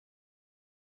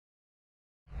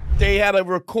they had a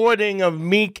recording of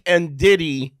Meek and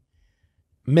Diddy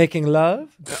making love?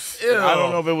 I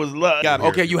don't know if it was love.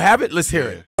 Okay, you have it? Let's hear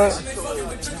it.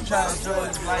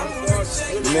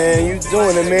 Man, you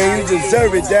doing it, man. You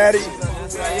deserve it, daddy.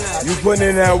 You putting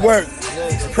in that work.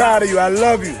 Proud of you. I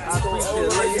love you.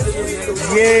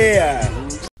 Yeah.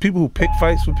 People who pick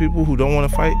fights with people who don't want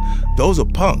to fight, those are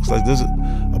punks. Like, there's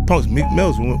a punks. Meek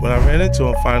Mills, when I ran into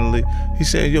him finally, he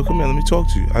said, yo, come here, let me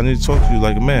talk to you. I need to talk to you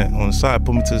like a man. On the side,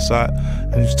 put me to the side.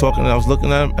 And he was talking, and I was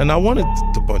looking at him, and I wanted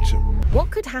to punch him. What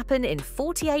could happen in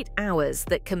 48 hours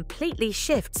that completely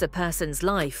shifts a person's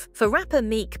life? For rapper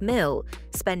Meek Mill,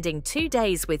 spending 2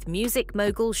 days with music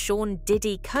mogul Sean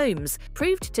Diddy Combs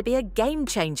proved to be a game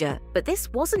changer. But this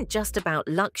wasn't just about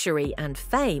luxury and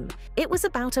fame. It was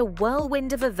about a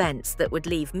whirlwind of events that would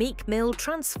leave Meek Mill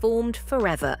transformed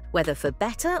forever, whether for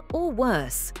better or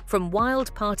worse. From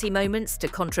wild party moments to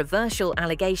controversial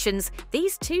allegations,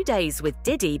 these 2 days with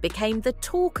Diddy became the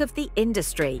talk of the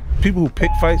industry. People who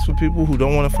pick fights with people who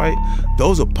don't want to fight,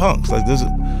 those are punks. Like, there's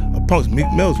a punks.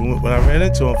 Meek Mills, when I ran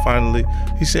into him finally,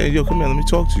 he said, yo, come here, let me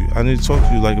talk to you. I need to talk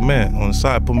to you like a man. On the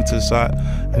side, put me to the side.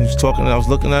 And he was talking, and I was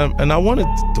looking at him, and I wanted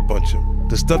to punch him.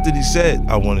 The stuff that he said,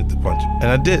 I wanted to punch him.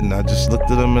 And I didn't. I just looked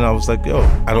at him and I was like, yo,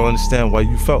 I don't understand why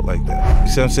you felt like that.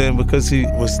 You see what I'm saying? Because he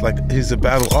was like, he's a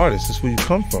battle artist. That's where you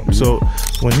come from. So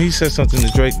when he says something to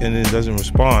Drake and then doesn't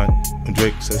respond, and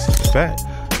Drake says it's fat,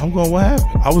 I'm going, what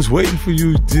happened? I was waiting for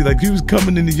you to, like, he was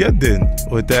coming into your den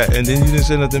with that, and then you didn't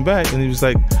say nothing back. And he was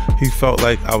like, he felt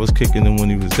like I was kicking him when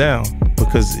he was down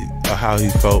because of how he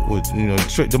felt with, you know,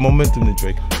 the momentum that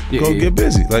Drake. Get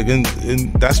busy. Like, and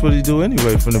that's what he do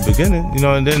anyway from the beginning, you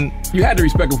know, and then. You had to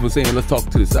respect him for saying, let's talk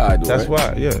to the side, though, That's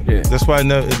right? why, yeah. That's why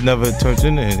it never turns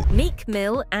into anything. Meek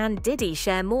Mill and Diddy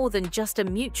share more than just a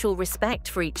mutual respect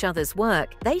for each other's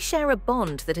work. They share a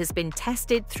bond that has been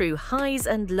tested through highs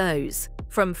and lows.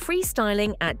 From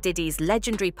freestyling at Diddy's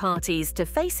legendary parties to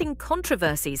facing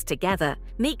controversies together,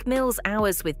 Meek Mill's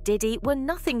hours with Diddy were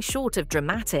nothing short of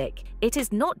dramatic. It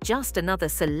is not just another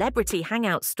celebrity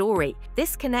hangout story.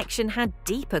 This connection had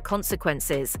deeper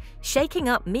consequences, shaking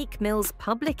up Meek Mill's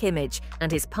public image and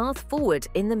his path forward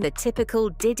in the typical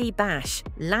Diddy bash,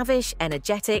 lavish,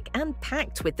 energetic, and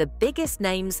packed with the biggest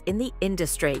names in the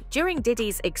industry. During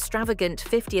Diddy's extravagant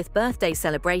 50th birthday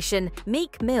celebration,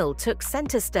 Meek Mill took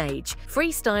center stage,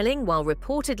 freestyling while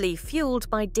reportedly fueled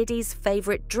by Diddy's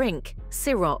favorite drink,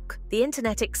 Ciroc. The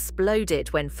internet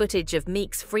exploded when footage of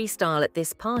Meek's freestyle at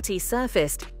this party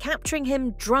surfaced, capturing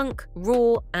him drunk,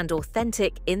 raw, and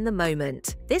authentic in the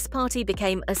moment. This party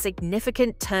became a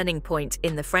significant turning point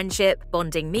in the friendship,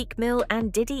 bonding Meek Mill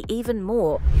and Diddy even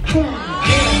more.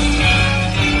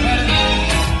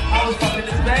 I was fucking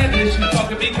this bad bitch, she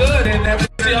fucking me good, and that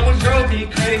bitch almost drove me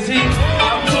crazy.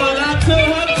 I pulled up to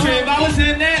her crib, I was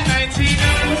in that 19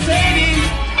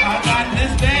 Mercedes. I got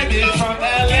this bad bitch from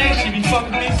LA, she be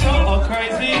fucking me so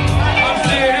crazy. I'm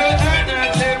still here, and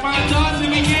I take my dogs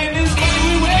and we get this money,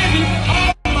 we wavy.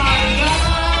 Oh my God.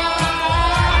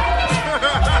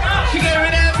 She gave me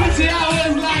that pussy, I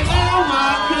was like, oh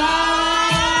my God.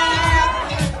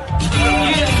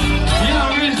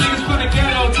 Yeah, rich niggas put a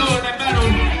ghetto to it, that metal.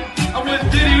 I'm with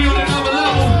Diddy, we on another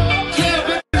level. 12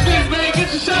 bitch, man, get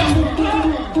your shovel.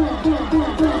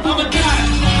 I'm a guy,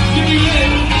 give me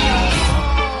lit.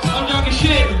 I'm young as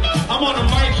shit. I'm on the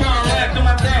mic trying to rap, do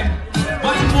my thing.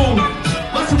 Bust a move,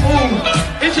 bust a move.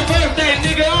 It's your birthday,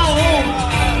 nigga, oh.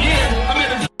 Yeah, I'm in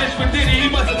the bitch with Diddy, he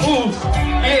must have moved.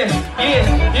 Yeah.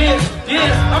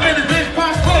 I'm in the bitch,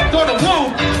 pop smoke, go to woo.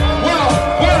 Whoa.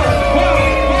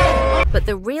 But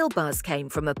the real buzz came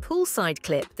from a poolside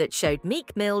clip that showed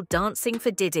Meek Mill dancing for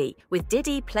Diddy, with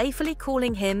Diddy playfully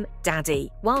calling him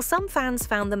Daddy. While some fans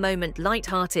found the moment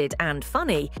lighthearted and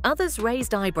funny, others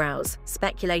raised eyebrows,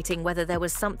 speculating whether there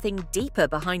was something deeper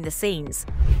behind the scenes.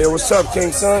 Hey, what's up,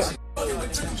 King Son?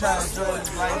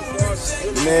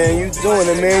 Man, you doing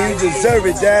it, man. You deserve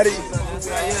it, daddy.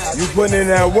 You putting in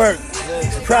that work.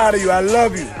 Proud of you. I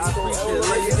love you.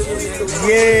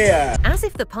 Yeah. As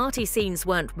if the party scenes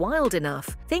weren't wild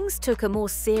enough, things took a more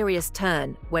serious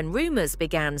turn when rumors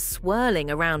began swirling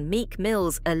around Meek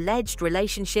Mill's alleged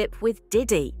relationship with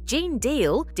Diddy. Gene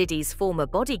Deal, Diddy's former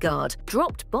bodyguard,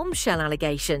 dropped bombshell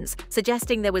allegations,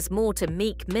 suggesting there was more to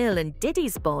Meek Mill and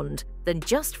Diddy's bond than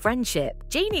just friendship.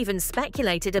 Gene even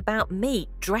speculated about Meek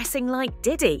dressing like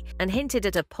Diddy and hinted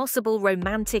at a possible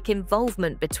romantic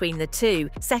involvement between the two,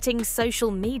 setting social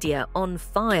media on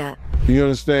fire. You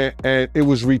understand? And it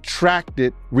was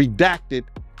redacted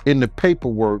in the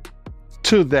paperwork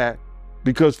to that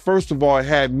because first of all, it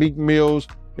had Meek Mills,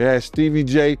 it had Stevie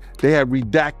J, they had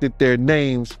redacted their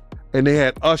names, and they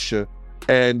had Usher,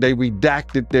 and they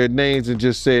redacted their names and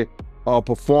just said a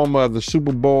performer of the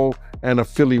Super Bowl and a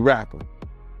Philly rapper.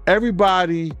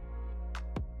 Everybody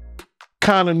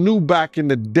kind of knew back in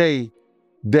the day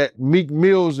that Meek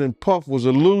Mills and Puff was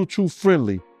a little too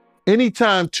friendly.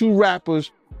 Anytime two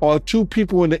rappers or two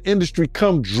people in the industry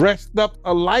come dressed up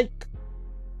alike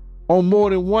on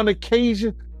more than one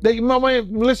occasion,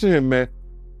 listen here, man.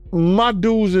 My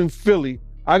dudes in Philly,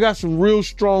 I got some real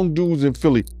strong dudes in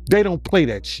Philly. They don't play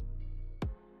that shit.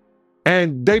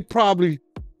 And they probably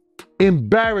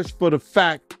embarrassed for the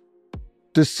fact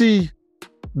to see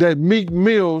that Meek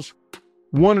Mills,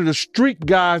 one of the street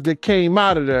guys that came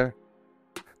out of there,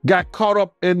 got caught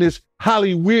up in this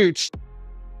Hollywood shit.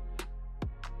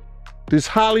 This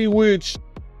Hollywood shit,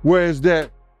 whereas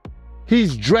that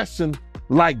he's dressing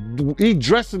like, he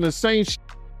dressing the same shit.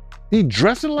 He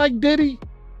dressing like Diddy?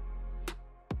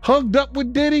 Hugged up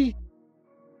with Diddy?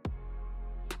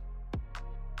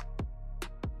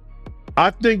 I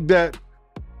think that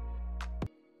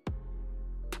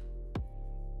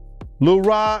Lil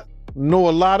Rod know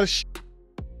a lot of shit,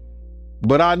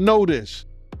 but I know this.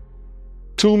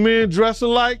 Two men dress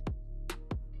alike,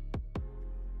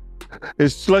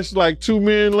 it's just like two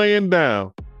men laying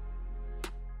down.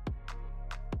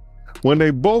 When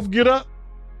they both get up,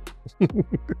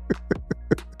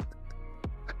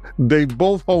 they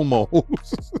both homos.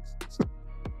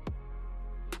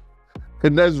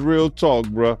 And that's real talk,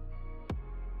 bruh.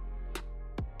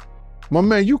 My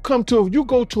man, you go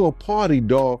to a party,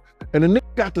 dog, and the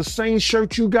nigga got the same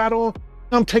shirt you got on,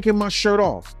 I'm taking my shirt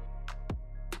off.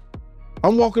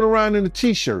 I'm walking around in a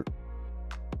t-shirt.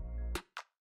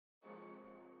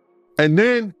 And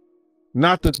then,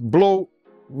 not to blow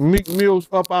Meek Mills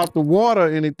up out the water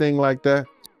or anything like that,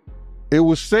 it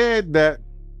was said that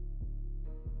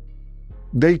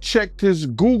they checked his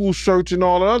Google search and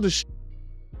all the other shit,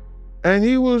 and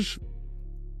he was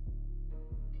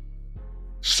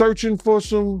searching for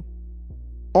some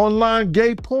online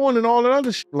gay porn and all that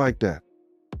other shit like that.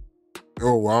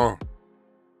 Oh, wow.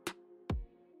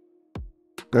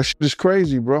 That shit is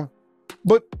crazy, bro.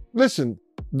 But listen,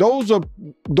 those are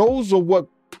what,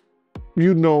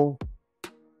 you know,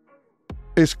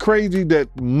 it's crazy that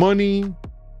money,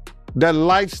 that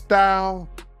lifestyle,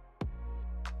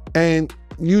 and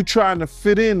you trying to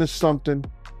fit into something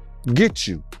get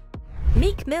you.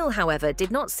 Meek Mill, however,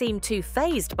 did not seem too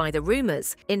fazed by the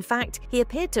rumors. In fact, he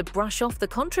appeared to brush off the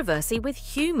controversy with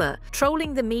humor,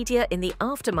 trolling the media in the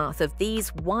aftermath of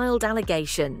these wild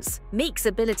allegations. Meek's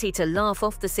ability to laugh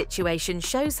off the situation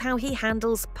shows how he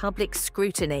handles public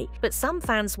scrutiny, but some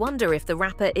fans wonder if the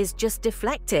rapper is just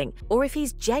deflecting or if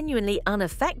he's genuinely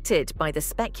unaffected by the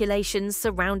speculations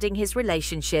surrounding his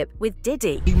relationship with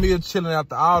Diddy. Meek Mill chilling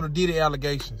after all the Diddy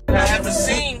allegations. I haven't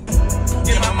seen.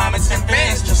 Give my mama 10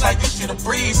 bands, just like this shit a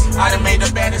breeze. I done made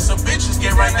the baddest of bitches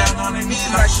get right down on their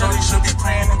knees. Like Shirley should be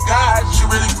praying to God, she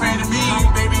really praying to me.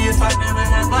 Baby, if I never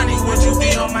had money, would you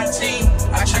be on my team?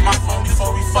 I check my phone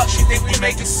before we fuck, she think we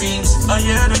making scenes.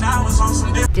 Then I was on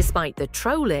some different. Despite the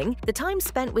trolling, the time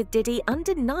spent with Diddy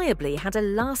undeniably had a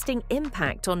lasting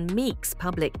impact on Meek's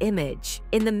public image.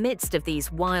 In the midst of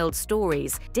these wild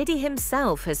stories, Diddy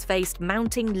himself has faced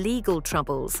mounting legal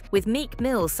troubles, with Meek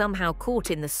Mill somehow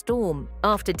caught in the storm.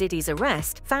 After Diddy's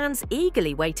arrest, fans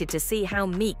eagerly waited to see how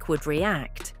Meek would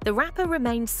react. The rapper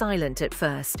remained silent at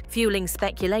first, fueling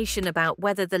speculation about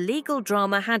whether the legal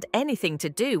drama had anything to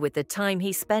do with the time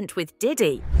he spent with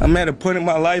Diddy. I'm at a point in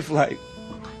my life, like,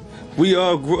 we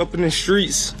all grew up in the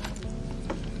streets,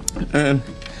 and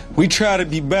we try to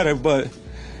be better, but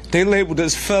they labeled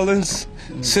us felons,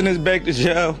 sent us back to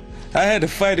jail. I had to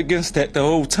fight against that the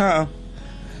whole time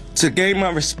to gain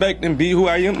my respect and be who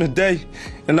I am today,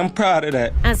 and I'm proud of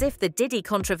that. As if the Diddy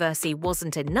controversy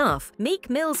wasn't enough, Meek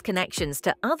Mill's connections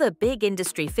to other big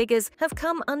industry figures have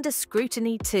come under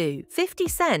scrutiny too. 50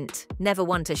 Cent, never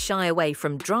one to shy away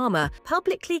from drama,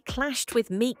 publicly clashed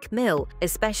with Meek Mill,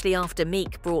 especially after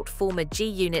Meek brought former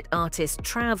G-Unit artist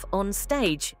Trav on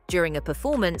stage during a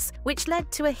performance, which led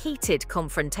to a heated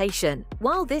confrontation.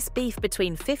 While this beef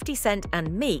between 50 Cent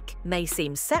and Meek may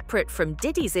seem separate from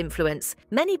Diddy's influence,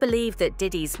 many believe that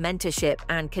Diddy's mentorship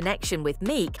and connection with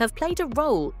Meek have played a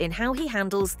role in how he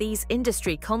handles these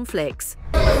industry conflicts.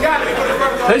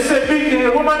 They said Meek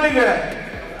here. Where my nigga at?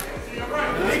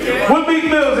 Where Meek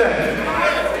Mill's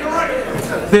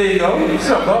at? There you go. What's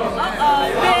up, boss?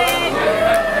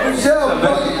 What's up,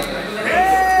 boss?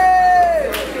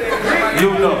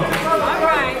 You know.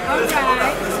 Alright.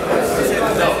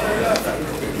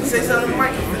 Say something to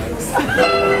Mike.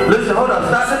 Listen, hold up.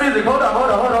 Stop the music. Hold up.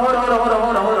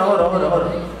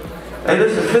 Hey,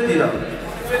 this is 50 though.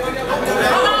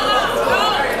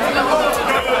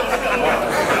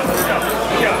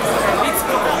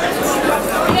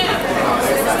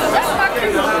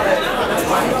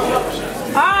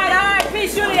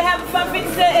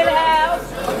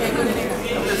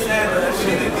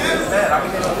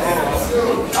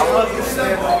 can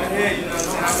stand over here, you know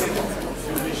what I'm saying?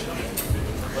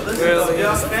 Listen,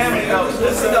 y'all family though.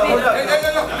 Listen though, hold up.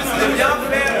 If y'all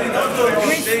family don't do it,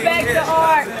 respect the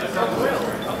art.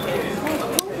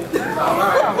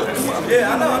 Yeah,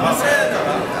 I know. I'm just saying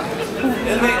though.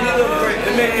 It make me look great.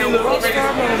 It make me look great.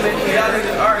 Y'all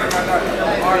niggas arguing. I got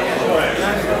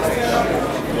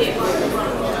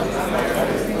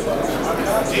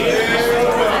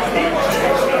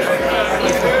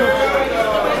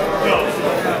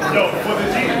Yo, for the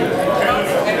G.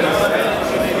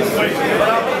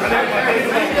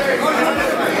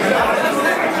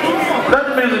 Let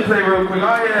the music play real quick.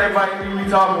 I'll hear everybody hear me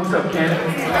talking. What's up, Ken?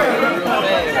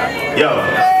 Yo,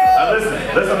 listen,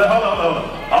 hold on.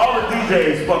 All the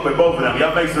DJs fuck with both of them.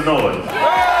 Y'all make some noise.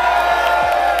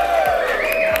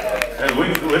 Hey, what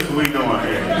we doing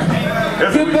here?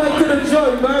 Get back to the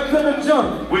joint, man. To the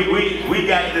joint. We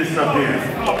got this up here.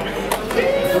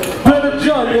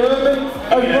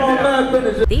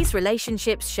 These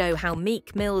relationships show how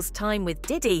Meek Mill's time with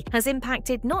Diddy has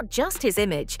impacted not just his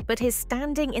image, but his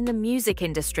standing in the music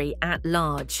industry at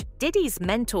large. Diddy's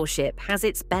mentorship has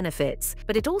its benefits,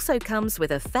 but it also comes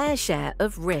with a fair share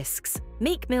of risks.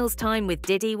 Meek Mill's time with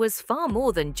Diddy was far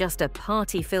more than just a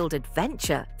party-filled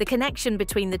adventure. The connection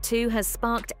between the two has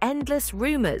sparked endless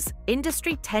rumors,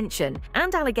 industry tension,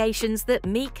 and allegations that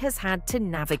Meek has had to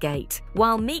navigate.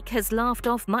 While Meek has laughed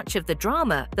off much of the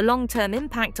drama, the long-term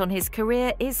impact on his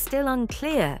career is still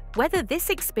unclear. Whether this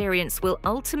experience will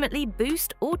ultimately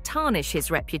boost or tarnish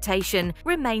his reputation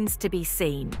remains to be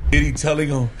seen. Diddy telling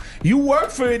him, "You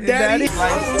work for it, Daddy."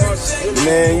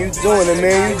 Man, you doing it,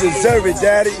 man. You deserve it,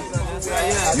 Daddy.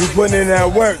 You putting in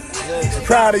that work.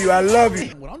 Proud of you. I love you.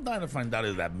 What I'm dying to find out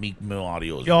is that Meek Mill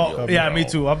audio is Yo, real, yeah, bro. me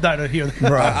too. I'm dying to hear that.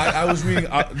 Bro, I was reading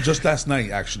just last night.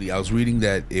 Actually, I was reading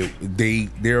that they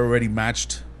already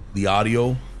matched the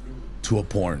audio to a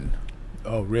porn.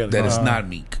 Oh, really? That is not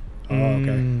Meek. Oh,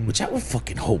 okay. Which I would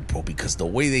fucking hope, bro, because the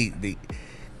way they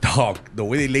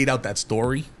laid out that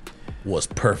story was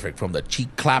perfect. From the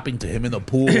cheek clapping to him in the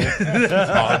pool,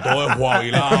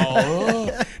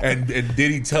 and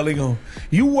Diddy telling him,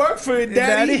 "You work for it,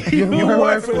 Daddy. You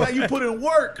work for it. You put in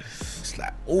work." It's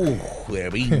like, oh,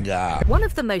 venga. One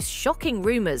of the most shocking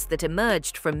rumors that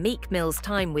emerged from Meek Mill's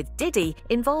time with Diddy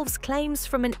involves claims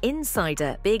from an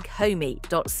insider,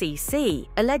 BigHomie.cc,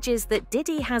 alleges that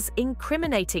Diddy has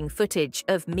incriminating footage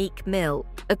of Meek Mill.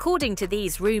 According to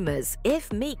these rumors,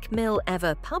 if Meek Mill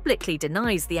ever publicly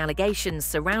denies the allegations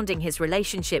surrounding his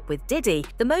relationship with Diddy,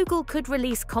 the mogul could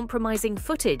release compromising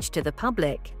footage to the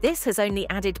public. This has only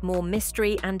added more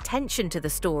mystery and tension to the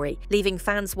story, leaving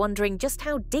fans wondering just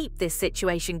how deep this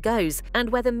situation goes and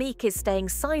whether Meek is staying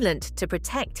silent to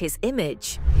protect his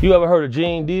image. You ever heard of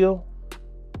Gene Deal?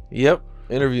 Yep,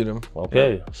 interviewed him.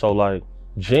 Okay, yeah. So like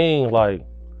Gene, like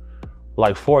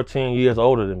 14 years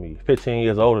older than me, 15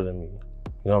 years older than me.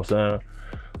 You know what I'm saying?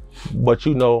 But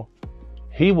you know,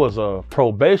 he was a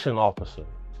probation officer.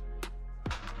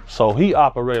 So he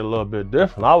operated a little bit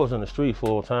different. I was in the street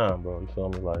full time, bro. You feel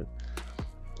me? Like,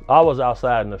 I was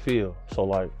outside in the field. So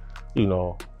like, you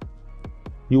know,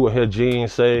 you would hear Gene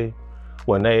say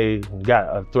when they got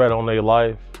a threat on their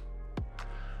life,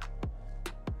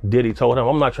 Diddy told him,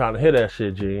 "I'm not trying to hear that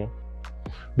shit, Gene,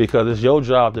 because it's your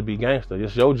job to be gangster.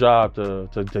 It's your job to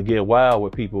get wild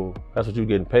with people. That's what you're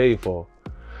getting paid for."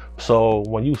 So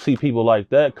when you see people like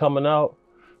that coming out,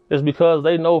 it's because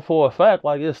they know for a fact,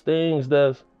 like, it's things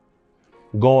that's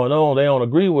going on they don't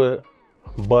agree with,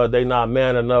 but they not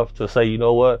man enough to say, you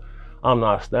know what, I'm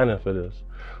not standing for this.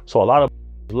 So a lot of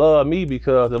love me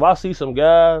because if I see some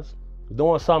guys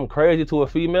doing something crazy to a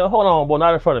female, hold on, boy,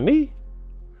 not in front of me.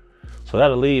 So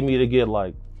that'll lead me to get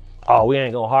like, oh, we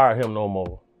ain't gonna hire him no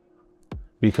more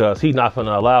because he's not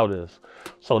gonna allow this.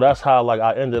 So that's how like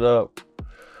I ended up,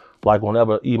 like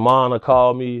whenever Imana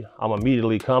called me, I'm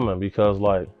immediately coming because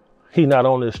like he not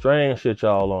on this strange shit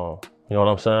y'all on. You know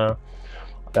what I'm saying?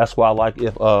 That's why like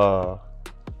if I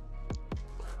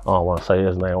don't want to say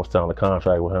his name, I was telling the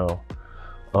contract with him.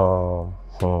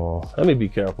 Let me be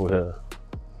careful here.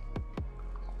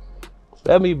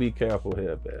 Let me be careful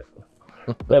here, man.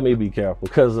 Let me be careful,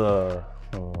 cause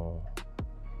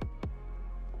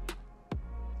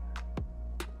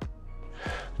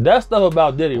that stuff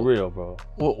about Diddy real, bro.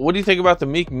 What do you think about the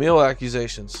Meek Mill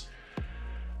accusations?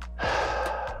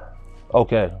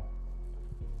 Okay.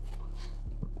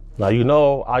 Now, you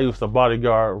know, I used to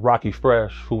bodyguard Rocky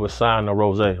Fresh, who was signed to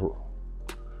Rose.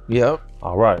 Yep.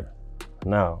 All right.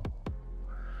 Now,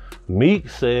 Meek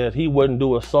said he wouldn't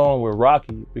do a song with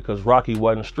Rocky because Rocky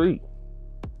wasn't street.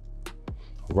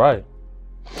 Right.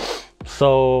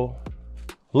 So,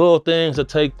 little things that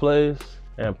take place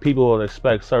and people will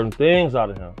expect certain things out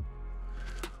of him.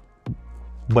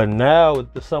 But now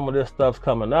some of this stuff's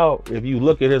coming out. If you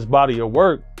look at his body of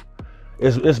work,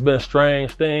 it's been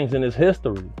strange things in his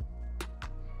history.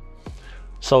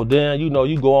 So then, you know,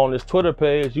 you go on this Twitter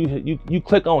page, you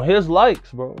click on his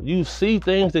likes, bro. You see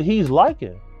things that he's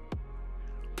liking.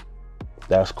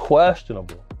 That's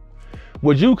questionable.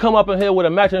 Would you come up in here with a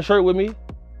matching shirt with me?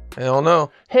 Hell no.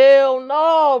 Hell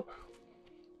no.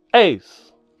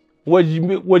 Ace, would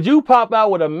you pop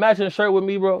out with a matching shirt with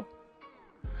me, bro?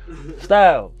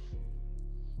 Styles,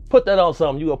 put that on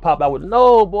something. You gonna pop out with?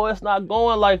 No, boy, it's not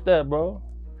going like that, bro.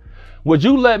 Would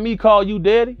you let me call you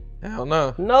daddy? Hell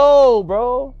no. No,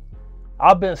 bro.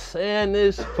 I've been saying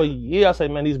this for years. I say,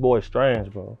 man, these boys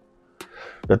strange, bro.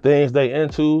 The things they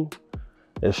into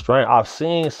is strange. I've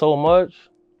seen so much.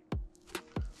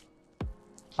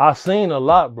 I've seen a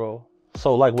lot, bro.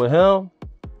 So like with him,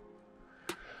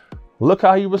 look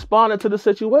how he responded to the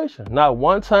situation. Not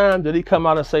one time did he come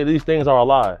out and say these things are a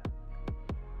lie.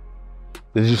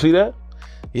 Did you see that?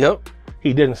 Yep.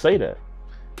 He didn't say that.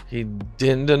 He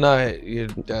didn't deny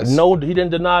it. No, he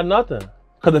didn't deny nothing.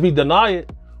 Because if he deny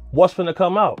it, what's finna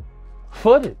come out?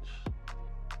 Footage.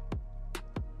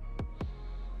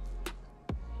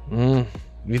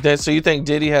 You think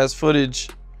Diddy has footage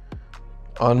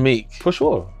on Meek? For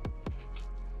sure.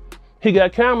 He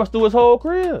got cameras through his whole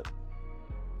crib.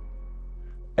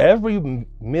 Every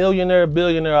millionaire,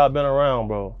 billionaire I've been around,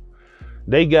 bro,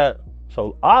 they got,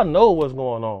 so I know what's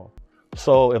going on.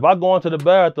 So if I go into the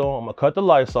bathroom, I'm gonna cut the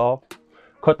lights off,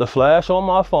 cut the flash on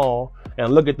my phone,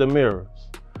 and look at the mirrors.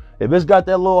 If it's got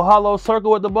that little hollow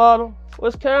circle at the bottom,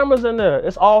 there's cameras in there.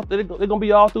 It's all, they're gonna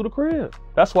be all through the crib.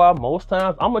 That's why most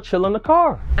times I'm gonna chill in the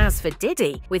car. As for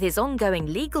Diddy, with his ongoing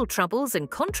legal troubles and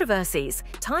controversies,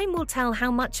 time will tell how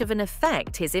much of an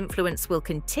effect his influence will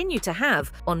continue to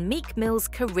have on Meek Mill's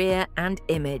career and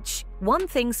image. One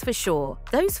thing's for sure,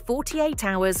 those 48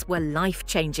 hours were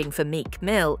life-changing for Meek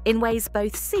Mill in ways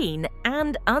both seen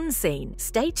and unseen.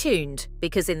 Stay tuned,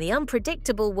 because in the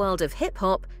unpredictable world of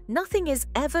hip-hop, nothing is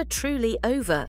ever truly over.